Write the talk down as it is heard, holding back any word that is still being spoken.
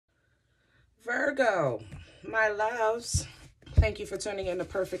Virgo, my loves, thank you for tuning in to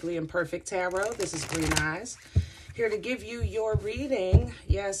Perfectly Imperfect Tarot. This is Green Eyes, here to give you your reading.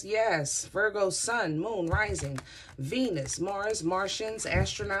 Yes, yes. Virgo, Sun, Moon, Rising, Venus, Mars, Martians,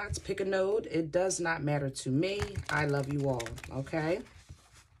 astronauts, pick a node. It does not matter to me. I love you all, okay?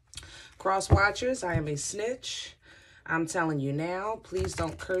 Cross watchers, I am a snitch. I'm telling you now, please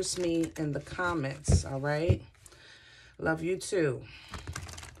don't curse me in the comments, all right? Love you too.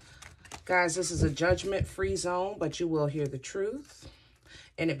 Guys, this is a judgment-free zone, but you will hear the truth.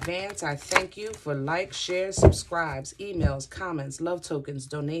 In advance, I thank you for likes, shares, subscribes, emails, comments, love tokens,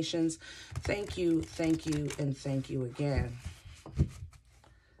 donations. Thank you, and thank you again.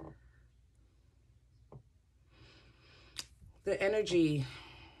 The energy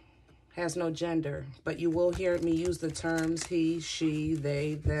has no gender, but you will hear me use the terms he, she,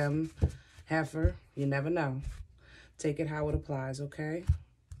 they, them, heifer. You never know. Take it how it applies, okay?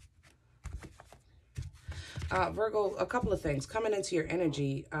 Virgo, a couple of things coming into your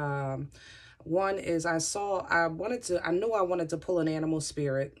energy. One is I knew I wanted to pull an animal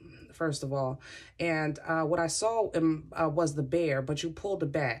spirit, first of all. And what I saw was the bear, but you pulled a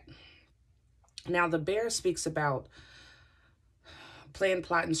bat. Now, the bear speaks about plan,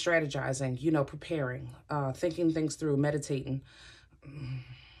 plotting, strategizing, you know, preparing, thinking things through, meditating,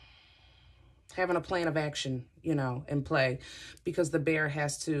 having a plan of action, you know, in play, because the bear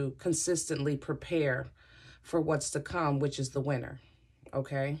has to consistently prepare for what's to come, which is the winter,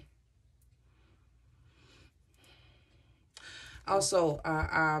 okay? Also,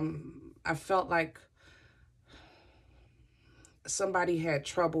 I felt like somebody had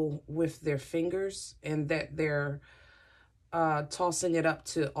trouble with their fingers and that they're tossing it up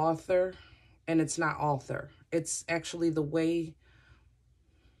to author, and it's not author. It's actually the way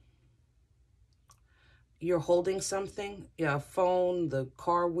you're holding something. Yeah, a phone, the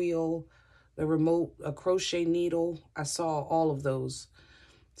car wheel, the remote, a crochet needle. I saw all of those.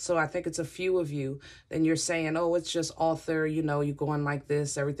 So I think it's a few of you. Then you're saying, oh, it's just author, you know, you're going like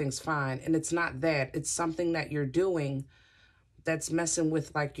this, everything's fine. And it's not that. It's something that you're doing that's messing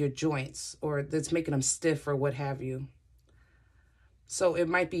with like your joints, or that's making them stiff or what have you. So it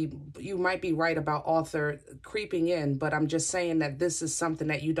might be, you might be right about author creeping in, but I'm just saying that this is something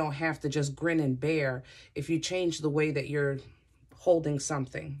that you don't have to just grin and bear if you change the way that you're holding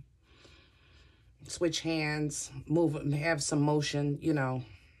something. Switch hands, move, have some motion, you know.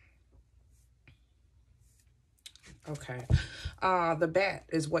 Okay. The bat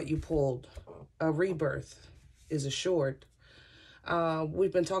is what you pulled. A rebirth is assured.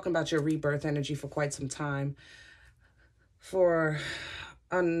 We've been talking about your rebirth energy for quite some time. For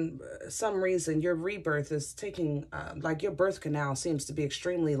some reason, your rebirth is taking, like your birth canal seems to be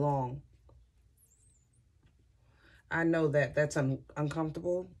extremely long. I know that that's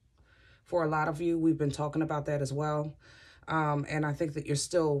uncomfortable for a lot of you. We've been talking about that as well. And I think that you're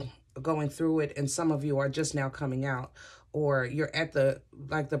still going through it, and some of you are just now coming out, or you're at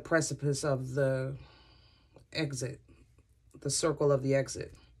the precipice of the exit, the circle of the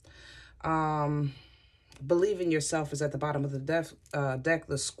exit. Believe in yourself is at the bottom of the deck,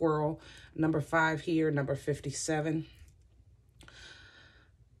 the squirrel, number 5 here, number 57.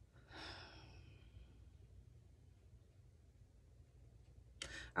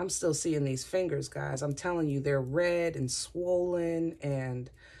 I'm still seeing these fingers, guys. I'm telling you, they're red and swollen, and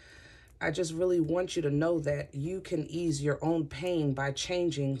I just really want you to know that you can ease your own pain by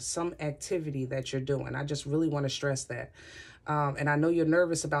changing some activity that you're doing. I just really want to stress that. And I know you're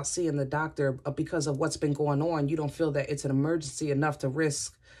nervous about seeing the doctor because of what's been going on. You don't feel that it's an emergency enough to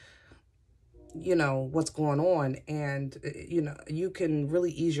risk, you know, what's going on. And, you know, you can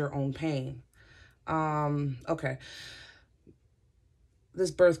really ease your own pain. Okay.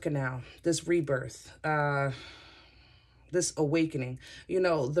 This birth canal, this rebirth, this awakening, you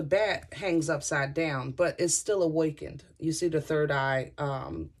know, the bat hangs upside down, but it's still awakened. You see the third eye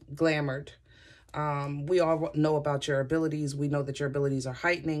glamored. We all know about your abilities. We know that your abilities are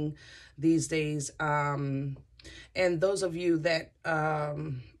heightening these days. And those of you that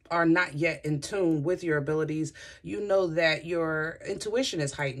are not yet in tune with your abilities, you know that your intuition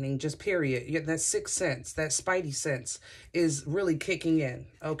is heightening, just period. That sixth sense, that spidey sense is really kicking in,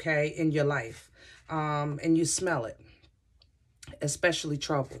 okay, in your life. And you smell it, especially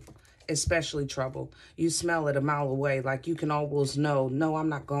trouble. Especially trouble. You smell it a mile away. Like you can always know, no, I'm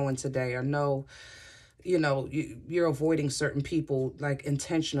not going today, or no, you know, you're avoiding certain people like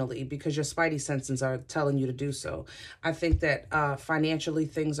intentionally because your spidey senses are telling you to do so. I think that financially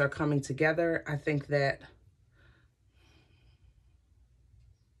things are coming together. I think that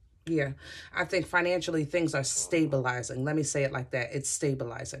Yeah, I think financially things are stabilizing. Let me say it like that. It's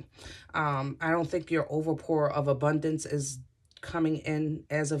stabilizing. I don't think your overpour of abundance is coming in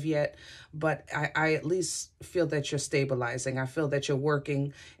as of yet, but I at least feel that you're stabilizing. I feel that you're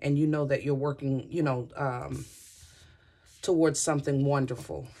working, and you know that you're working, you know, towards something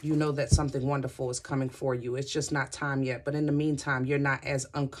wonderful. You know that something wonderful is coming for you. It's just not time yet. But in the meantime, you're not as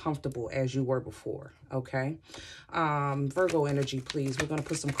uncomfortable as you were before. Okay. Virgo energy, please. We're going to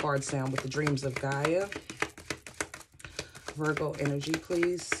put some cards down with the dreams of Gaia. Virgo energy,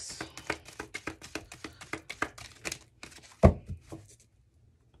 please.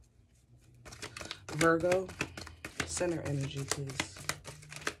 Virgo, center energy, please.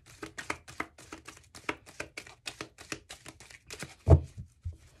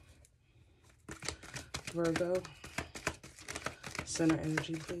 Virgo, center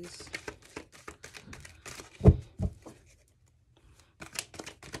energy, please.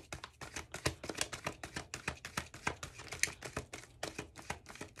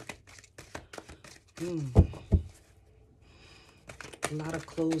 A lot of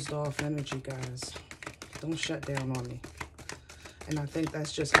closed off energy, guys. Don't shut down on me. And I think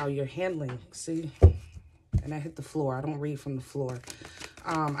that's just how you're handling. See? And I hit the floor. I don't read from the floor.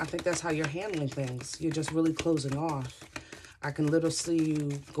 I think that's how you're handling things. You're just really closing off. I can literally see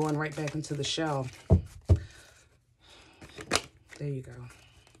you going right back into the shell. There you go.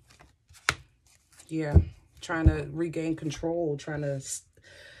 Yeah. Trying to regain control. Trying to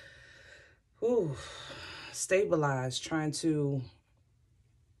stabilize.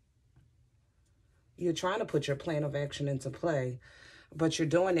 You're trying to put your plan of action into play, but you're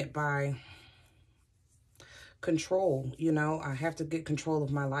doing it by control. You know, I have to get control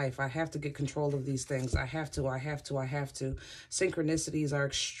of my life. I have to get control of these things. I have to. Synchronicities are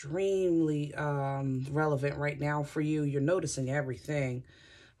extremely relevant right now for you. You're noticing everything,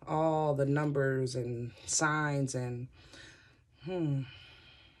 all the numbers and signs and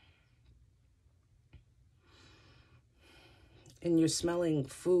and you're smelling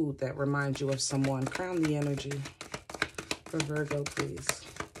food that reminds you of someone. Crown the energy for Virgo, please.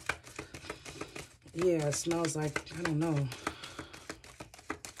 Yeah, it smells like, I don't know.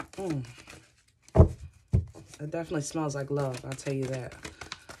 It definitely smells like love, I'll tell you that.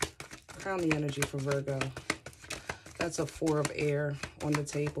 Crown the energy for Virgo. That's a 4 of air on the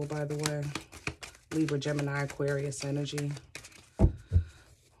table, by the way. Libra, Gemini, Aquarius energy.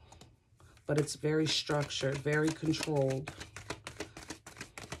 But it's very structured, very controlled.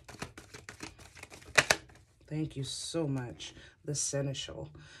 Thank you so much. The Seneschal.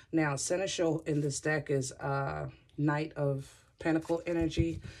 Now, Seneschal in this deck is Knight of Pentacle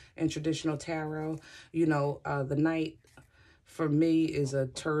energy in traditional tarot. You know, the Knight for me is a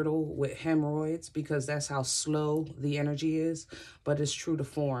turtle with hemorrhoids because that's how slow the energy is, but it's true to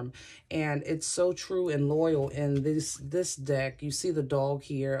form. And it's so true and loyal in this deck. You see the dog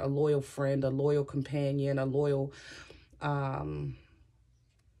here, a loyal friend, a loyal companion, a loyal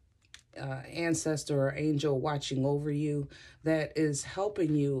ancestor or angel watching over you that is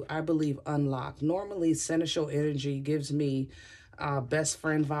helping you, I believe, unlock. Normally, Seneschal energy gives me best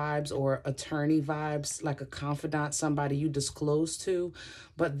friend vibes or attorney vibes, like a confidant, somebody you disclose to.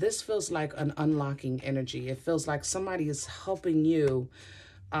 But this feels like an unlocking energy. It feels like somebody is helping you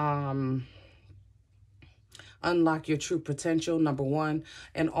unlock your true potential, number one.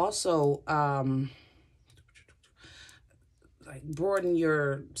 And also, like broaden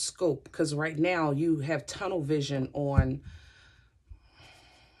your scope, because right now you have tunnel vision on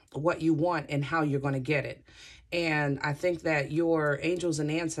what you want and how you're going to get it. And I think that your angels and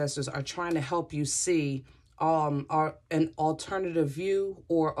ancestors are trying to help you see an alternative view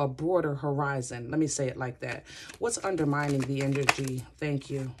or a broader horizon. Let me say it like that. What's undermining the energy? Thank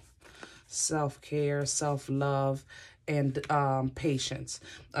you. Self-care, self-love, and patience.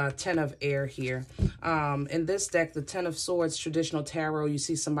 10 of air here. In this deck, the 10 of swords, traditional tarot, you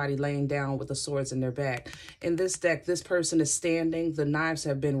see somebody laying down with the swords in their back. In this deck, this person is standing, the knives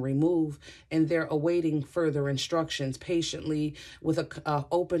have been removed, and they're awaiting further instructions patiently with a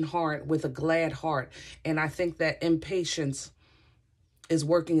open heart, with a glad heart. And I think that impatience is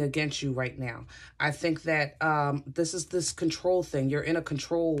working against you right now. I think that this is this control thing. You're in a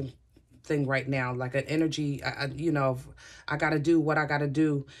control thing right now, like an energy, you know, I got to do what I got to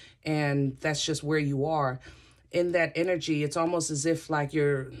do. And that's just where you are in that energy. It's almost as if like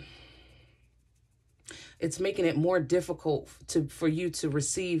it's making it more difficult for you to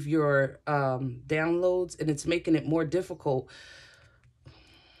receive your downloads. And it's making it more difficult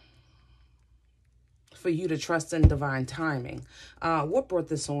for you to trust in divine timing. What brought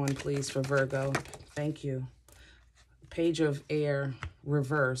this on, please, for Virgo? Thank you. Page of air.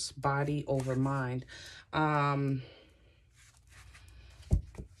 reverse, body over mind. I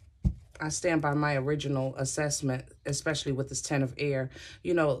stand by my original assessment, especially with this 10 of air.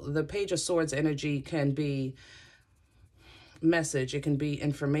 You know, the Page of Swords energy can be message, it can be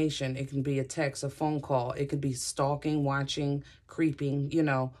information, it can be a text, a phone call, it could be stalking, watching, creeping, you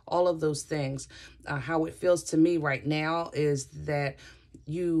know, all of those things. How it feels to me right now is that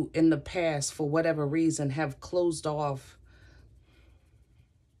you, in the past, for whatever reason, have closed off.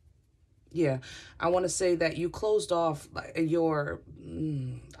 Yeah, I want to say that you closed off your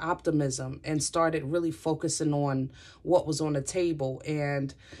optimism and started really focusing on what was on the table,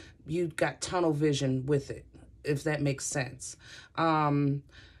 and you got tunnel vision with it, if that makes sense.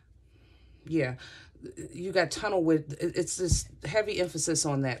 Yeah, you got tunnel with, it's this heavy emphasis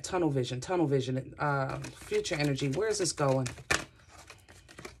on that tunnel vision, future energy. Where is this going?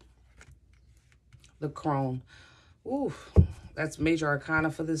 The crone. Ooh, that's major arcana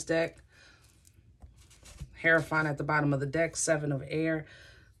for this deck. Hierophant at the bottom of the deck, 7 of air.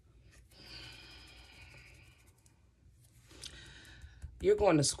 You're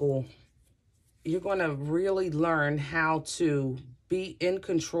going to school. You're going to really learn how to be in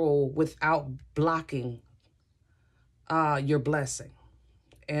control without blocking your blessing.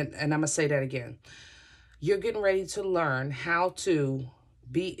 And I'm going to say that again. You're getting ready to learn how to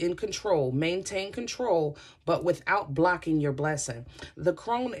be in control, maintain control, but without blocking your blessing. The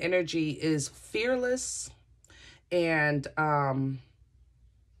crone energy is fearless and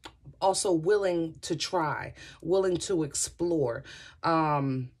also willing to try, willing to explore.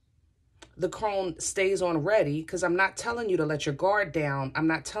 The crone stays on ready, because I'm not telling you to let your guard down. I'm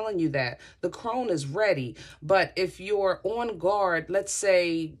not telling you that. The crone is ready. But if you're on guard, let's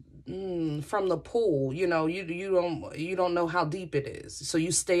say from the pool, you know, you don't know how deep it is, so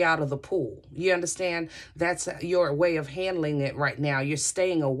you stay out of the pool. You understand? That's your way of handling it right now. You're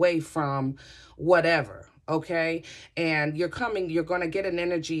staying away from whatever. Okay. And you're going to get an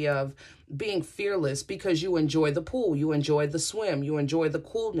energy of being fearless because you enjoy the pool. You enjoy the swim. You enjoy the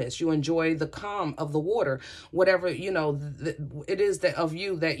coolness. You enjoy the calm of the water, whatever, you know, it is that of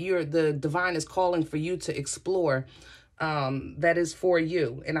you that the divine is calling for you to explore. That is for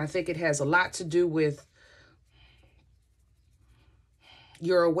you. And I think it has a lot to do with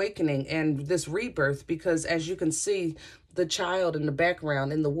your awakening and this rebirth, because as you can see, the child in the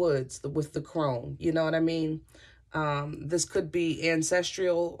background in the woods with the crone, you know what I mean? This could be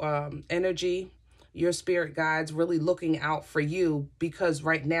ancestral energy, your spirit guides really looking out for you, because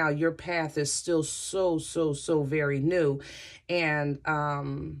right now your path is still so very new. And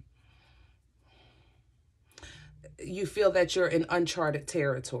you feel that you're in uncharted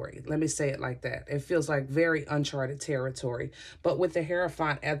territory. Let me say it like that. It feels like very uncharted territory. But with the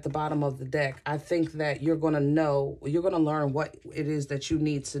Hierophant at the bottom of the deck, I think that you're going to learn what it is that you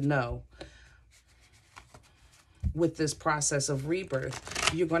need to know with this process of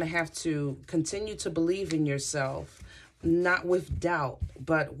rebirth. You're going to have to continue to believe in yourself, not with doubt,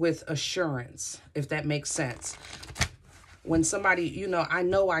 but with assurance, if that makes sense. When somebody, you know, I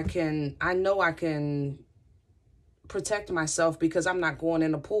know I can protect myself because I'm not going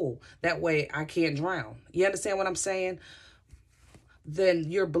in a pool. That way I can't drown. You understand what I'm saying?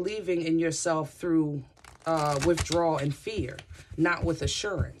 Then you're believing in yourself through withdrawal and fear, not with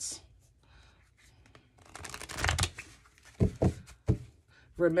assurance.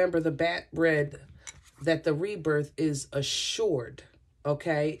 Remember, the bat read that the rebirth is assured.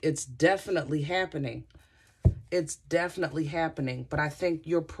 Okay? It's definitely happening. It's definitely happening. But I think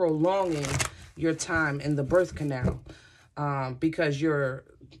you're prolonging your time in the birth canal because you're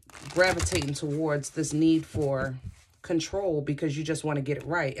gravitating towards this need for control because you just want to get it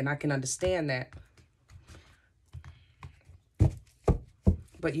right. And I can understand that.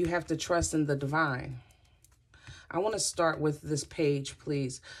 But you have to trust in the divine. I want to start with this page,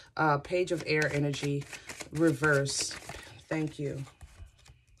 please. Page of air energy, reverse. Thank you.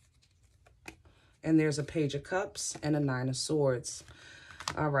 And there's a Page of Cups and a 9 of Swords.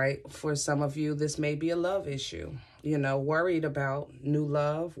 All right, for some of you, this may be a love issue. You know, worried about new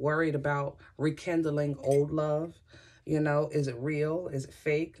love, worried about rekindling old love. You know, is it real? Is it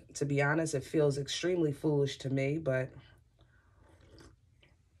fake? To be honest, it feels extremely foolish to me, but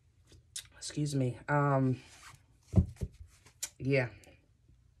excuse me. Yeah.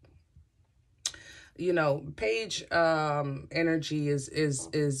 You know, page energy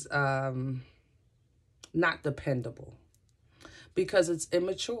is not dependable because it's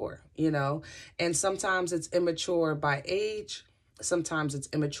immature, you know, and sometimes it's immature by age, sometimes it's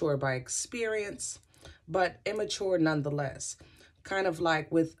immature by experience, but immature nonetheless. Kind of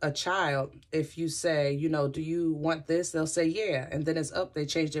like with a child, if you say, you know, do you want this? They'll say, yeah. And then it's up. They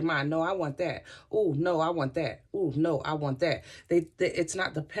change their mind. No, I want that. Oh, no, I want that. Oh, no, I want that. It's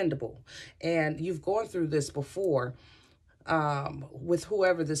not dependable. And you've gone through this before with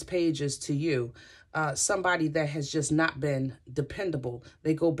whoever this page is to you. Somebody that has just not been dependable.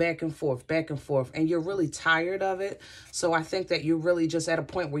 They go back and forth, and you're really tired of it. So I think that you're really just at a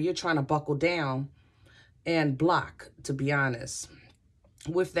point where you're trying to buckle down and block, to be honest.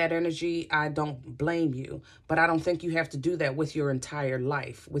 With that energy, I don't blame you, but I don't think you have to do that with your entire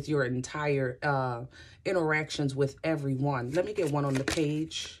life, with your entire interactions with everyone. Let me get one on the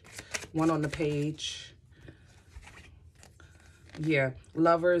page. One on the page. Yeah,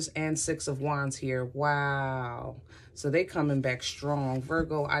 Lovers and Six of Wands here. Wow. So they coming back strong.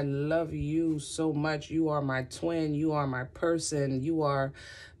 Virgo, I love you so much. You are my twin. You are my person. You are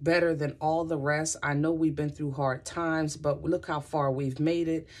better than all the rest. I know we've been through hard times, but look how far we've made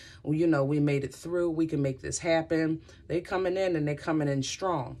it. Well, you know, we made it through. We can make this happen. They coming in and they coming in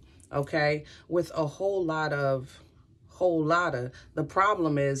strong, okay? With a whole lot of, the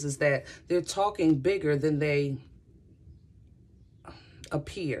problem is that they're talking bigger than they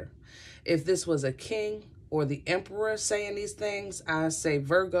appear. If this was a king or the emperor saying these things, I say,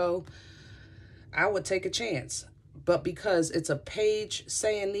 Virgo, I would take a chance. But because it's a page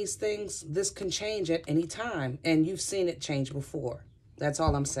saying these things, this can change at any time. And you've seen it change before. That's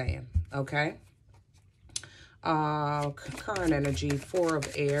all I'm saying. Okay. Current energy, 4 of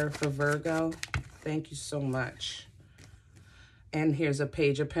Air for Virgo. Thank you so much. And here's a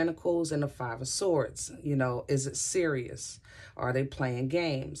Page of Pentacles and a 5 of Swords. You know, is it serious? Are they playing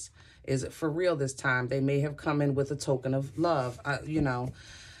games? Is it for real this time? They may have come in with a token of love, you know,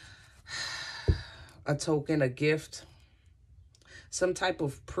 a token, a gift, some type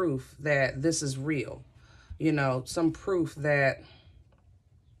of proof that this is real, you know, some proof that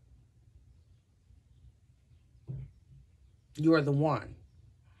you're the one.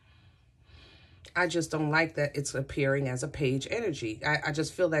 I just don't like that it's appearing as a page energy. I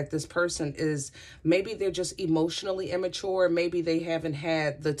just feel like this person is, maybe they're just emotionally immature. Maybe they haven't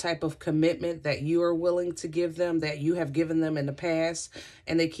had the type of commitment that you are willing to give them, that you have given them in the past,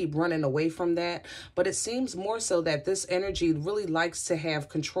 and they keep running away from that. But it seems more so that this energy really likes to have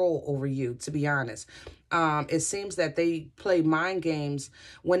control over you, to be honest. It seems that they play mind games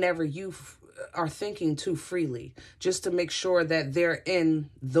whenever you are thinking too freely, just to make sure that they're in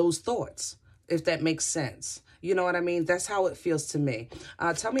those thoughts, if that makes sense. You know what I mean? That's how it feels to me.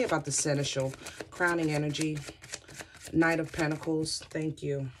 Tell me about the Seneschal, crowning energy, Knight of Pentacles. Thank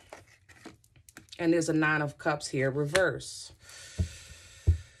you. And there's a 9 of Cups here, reverse.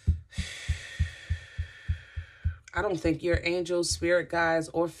 I don't think your angels, spirit guides,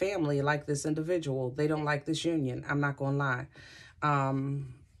 or family like this individual. They don't like this union. I'm not going to lie.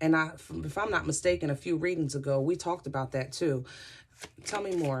 And if I'm not mistaken, a few readings ago, we talked about that too. Tell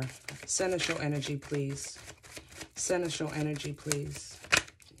me more. Seneschal energy, please. Seneschal energy, please.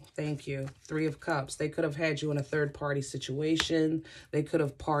 Thank you. 3 of Cups. They could have had you in a third-party situation. They could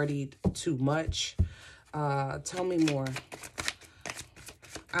have partied too much. Tell me more.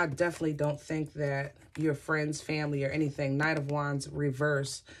 I definitely don't think that your friends, family, or anything. Knight of Wands,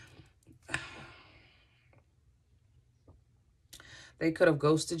 reverse. They could have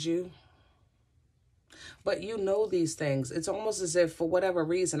ghosted you. But you know these things. It's almost as if, for whatever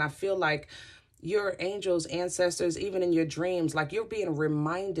reason, I feel like your angels, ancestors, even in your dreams, like you're being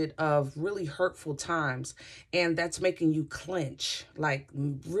reminded of really hurtful times. And that's making you clench, like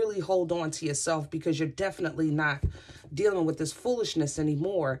really hold on to yourself, because you're definitely not dealing with this foolishness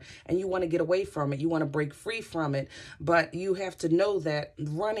anymore. And you want to get away from it. You want to break free from it. But you have to know that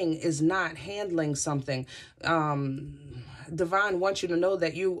running is not handling something. Divine wants you to know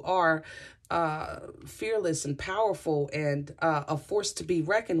that you are fearless and powerful and a force to be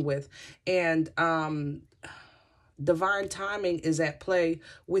reckoned with. And divine timing is at play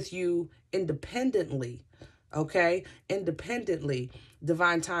with you independently. Okay? Independently,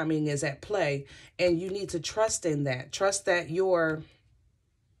 divine timing is at play. And you need to trust in that. Trust that your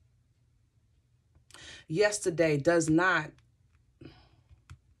yesterday does not,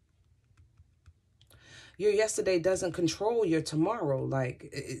 your yesterday doesn't control your tomorrow.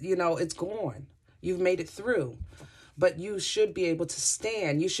 Like, you know, it's gone. You've made it through. But you should be able to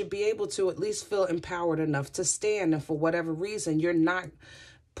stand. You should be able to at least feel empowered enough to stand. And for whatever reason, you're not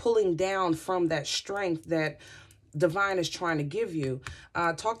pulling down from that strength that divine is trying to give you.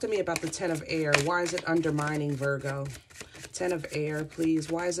 Talk to me about the 10 of Air. Why is it undermining Virgo? 10 of Air,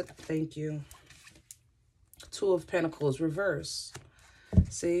 please. Why is it? Thank you. 2 of Pentacles, reverse.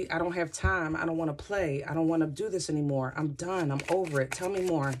 See, I don't have time. I don't want to play. I don't want to do this anymore. I'm done. I'm over it. Tell me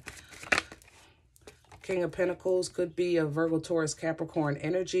more. King of Pentacles could be a Virgo, Taurus, Capricorn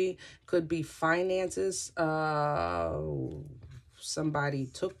energy. Could be finances. Somebody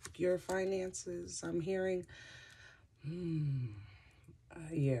took your finances, I'm hearing.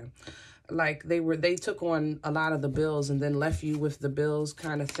 Yeah. Like they took on a lot of the bills and then left you with the bills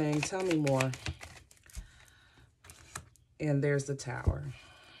kind of thing. Tell me more. And there's the Tower.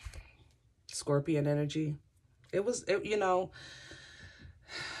 Scorpion energy. You know,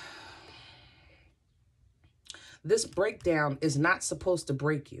 this breakdown is not supposed to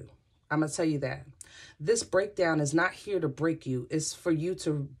break you. I'm going to tell you that. This breakdown is not here to break you. It's for you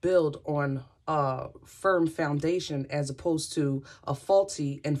to build on a firm foundation as opposed to a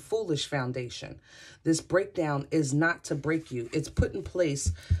faulty and foolish foundation. This breakdown is not to break you. It's put in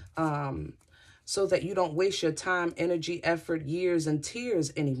place so that you don't waste your time, energy, effort, years, and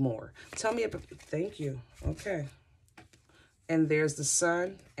tears anymore. Tell me about... Thank you. Okay. And there's the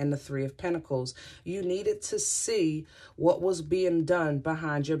Sun and the Three of Pentacles. You needed to see what was being done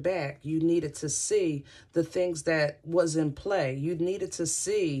behind your back. You needed to see the things that was in play. You needed to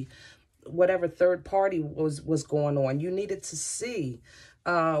see whatever third party was going on. You needed to see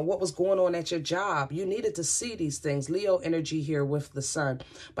what was going on at your job. You needed to see these things. Leo energy here with the Sun.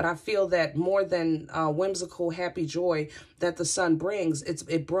 But I feel that more than whimsical, happy joy that the Sun brings,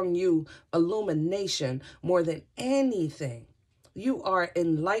 it brought you illumination more than anything. You are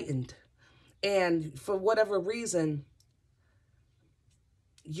enlightened. And for whatever reason,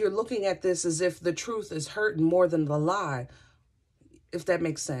 you're looking at this as if the truth is hurting more than the lie, if that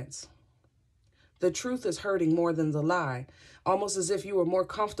makes sense. The truth is hurting more than the lie. Almost as if you were more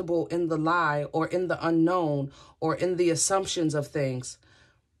comfortable in the lie or in the unknown or in the assumptions of things.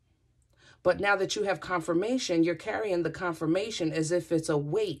 But now that you have confirmation, you're carrying the confirmation as if it's a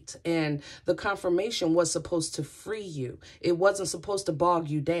weight. And the confirmation was supposed to free you. It wasn't supposed to bog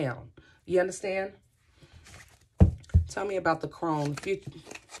you down. You understand? Tell me about the crone.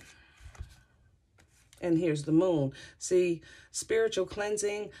 And here's the moon. See, spiritual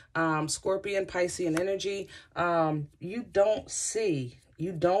cleansing, Scorpion, Piscean energy. You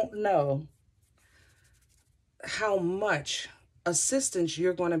don't know how much assistance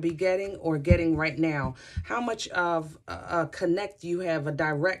you're going to be getting or getting right now. How much of a connect you have, a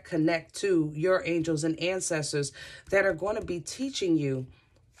direct connect to your angels and ancestors that are going to be teaching you.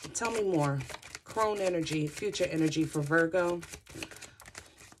 Tell me more. Crone energy, future energy for Virgo.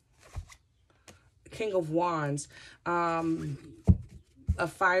 King of Wands, a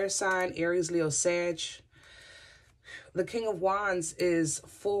fire sign, Aries, Leo, Sag. The King of Wands is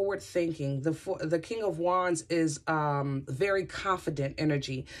forward thinking. The King of Wands is very confident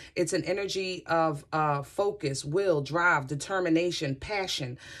energy. It's an energy of focus, will, drive, determination,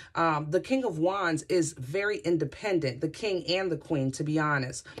 passion. The King of Wands is very independent, the king and the queen, to be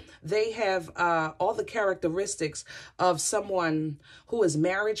honest. They have all the characteristics of someone who is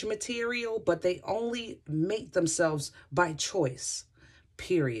marriage material, but they only mate themselves by choice.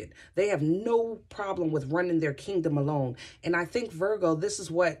 Period. They have no problem with running their kingdom alone. And I think, Virgo, this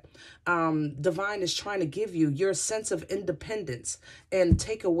is what Divine is trying to give you, your sense of independence, and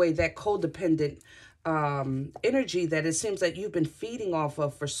take away that codependent energy that it seems that you've been feeding off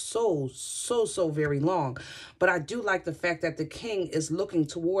of for so very long. But I do like the fact that the king is looking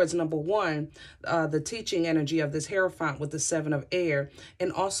towards, number one, the teaching energy of this Hierophant with the Seven of Air,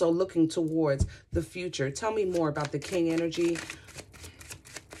 and also looking towards the future. Tell me more about the king energy.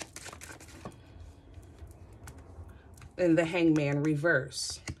 And the Hangman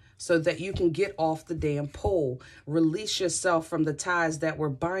reverse, so that you can get off the damn pole, release yourself from the ties that were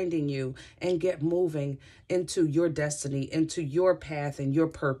binding you, and get moving into your destiny, into your path and your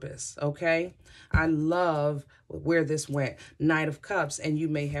purpose, okay? I love where this went. Knight of Cups, and you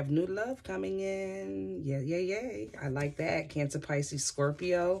may have new love coming in. Yeah. I like that. Cancer, Pisces,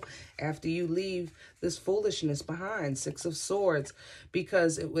 Scorpio. After you leave this foolishness behind, Six of Swords,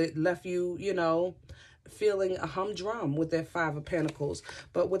 because it left you, you know, feeling a humdrum with that Five of Pentacles.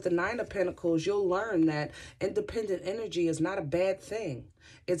 But with the Nine of Pentacles, you'll learn that independent energy is not a bad thing.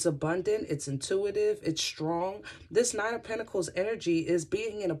 It's abundant, it's intuitive, it's strong. This Nine of Pentacles energy is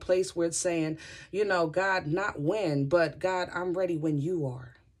being in a place where it's saying, you know, God, not when, but God, I'm ready when you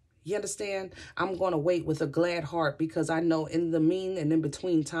are. You understand? I'm going to wait with a glad heart because I know in the mean and in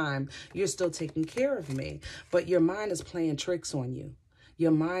between time, you're still taking care of me. But your mind is playing tricks on you. Your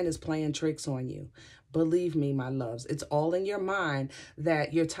mind is playing tricks on you. Believe me, my loves, it's all in your mind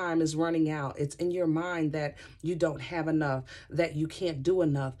that your time is running out. It's in your mind that you don't have enough, that you can't do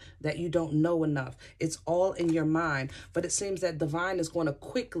enough, that you don't know enough. It's all in your mind. But it seems that divine is going to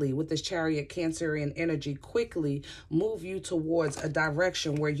quickly, with this Chariot Cancerian energy, quickly move you towards a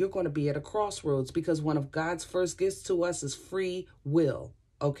direction where you're going to be at a crossroads, because one of God's first gifts to us is free will.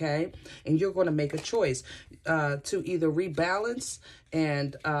 Okay? And you're going to make a choice to either rebalance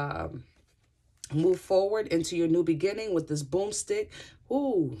and move forward into your new beginning with this boomstick.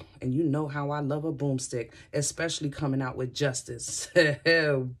 Ooh, and you know how I love a boomstick, especially coming out with justice.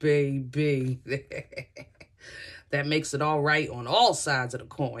 Oh, baby. That makes it all right on all sides of the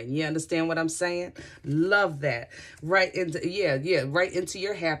coin. You understand what I'm saying? Love that. Right into, right into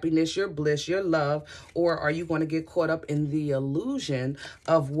your happiness, your bliss, your love. Or are you going to get caught up in the illusion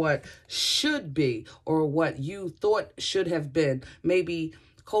of what should be, or what you thought should have been? Maybe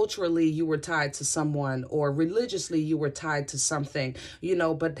culturally you were tied to someone, or religiously you were tied to something, you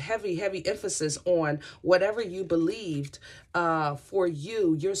know, but heavy emphasis on whatever you believed. For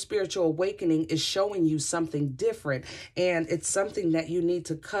you, your spiritual awakening is showing you something different, and it's something that you need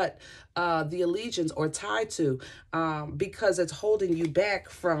to cut the allegiance or tie to, because it's holding you back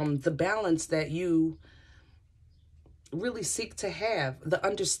from the balance that you really seek to have, the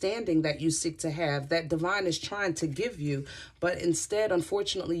understanding that you seek to have, that divine is trying to give you. But instead,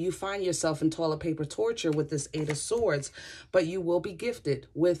 unfortunately, you find yourself in toilet paper torture with this Eight of Swords. But you will be gifted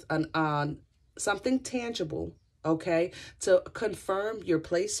with an something tangible, okay, to confirm your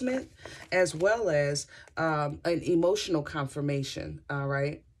placement, as well as an emotional confirmation. All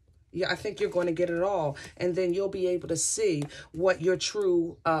right. Yeah, I think you're going to get it all. And then you'll be able to see what your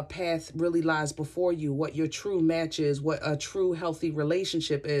true path really lies before you, what your true match is, what a true healthy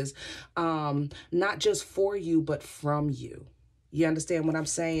relationship is, not just for you, but from you. You understand what I'm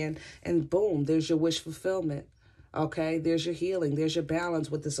saying? And boom, there's your wish fulfillment. Okay, there's your healing. There's your balance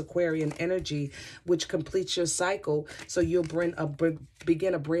with this Aquarian energy, which completes your cycle. So you'll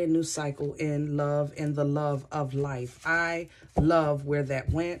begin a brand new cycle in love, in the love of life. I love where that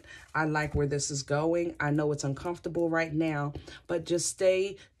went. I like where this is going. I know it's uncomfortable right now, but just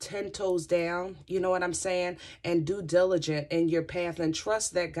stay 10 toes down. You know what I'm saying? And do diligent in your path, and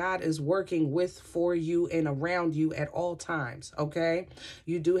trust that God is working with, for you, and around you at all times. Okay.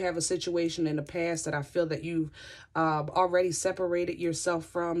 You do have a situation in the past that I feel that you've already separated yourself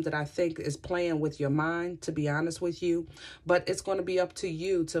from, that I think is playing with your mind, to be honest with you. But it's going to be up to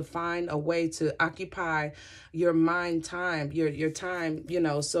you to find a way to occupy your mind time, your time, you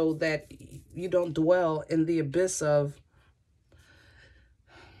know, so that you don't dwell in the abyss of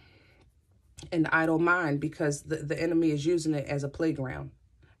an idle mind, because the enemy is using it as a playground,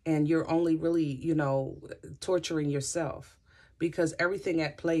 and you're only really, you know, torturing yourself, because everything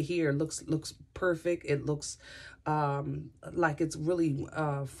at play here looks perfect. It looks like it's really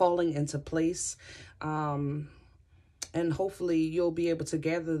falling into place. And hopefully you'll be able to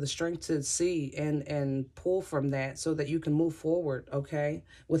gather the strength to see and pull from that, so that you can move forward, okay,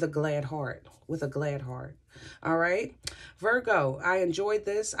 with a glad heart, All right, Virgo, I enjoyed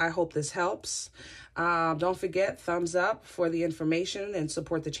this. I hope this helps. Don't forget, thumbs up for the information, and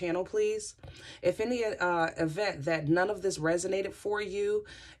support the channel, please. If any event that none of this resonated for you,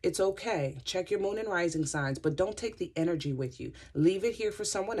 it's okay. Check your moon and rising signs, but don't take the energy with you. Leave it here for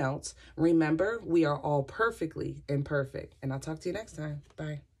someone else. Remember, we are all perfectly imperfect. And I'll talk to you next time.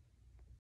 Bye.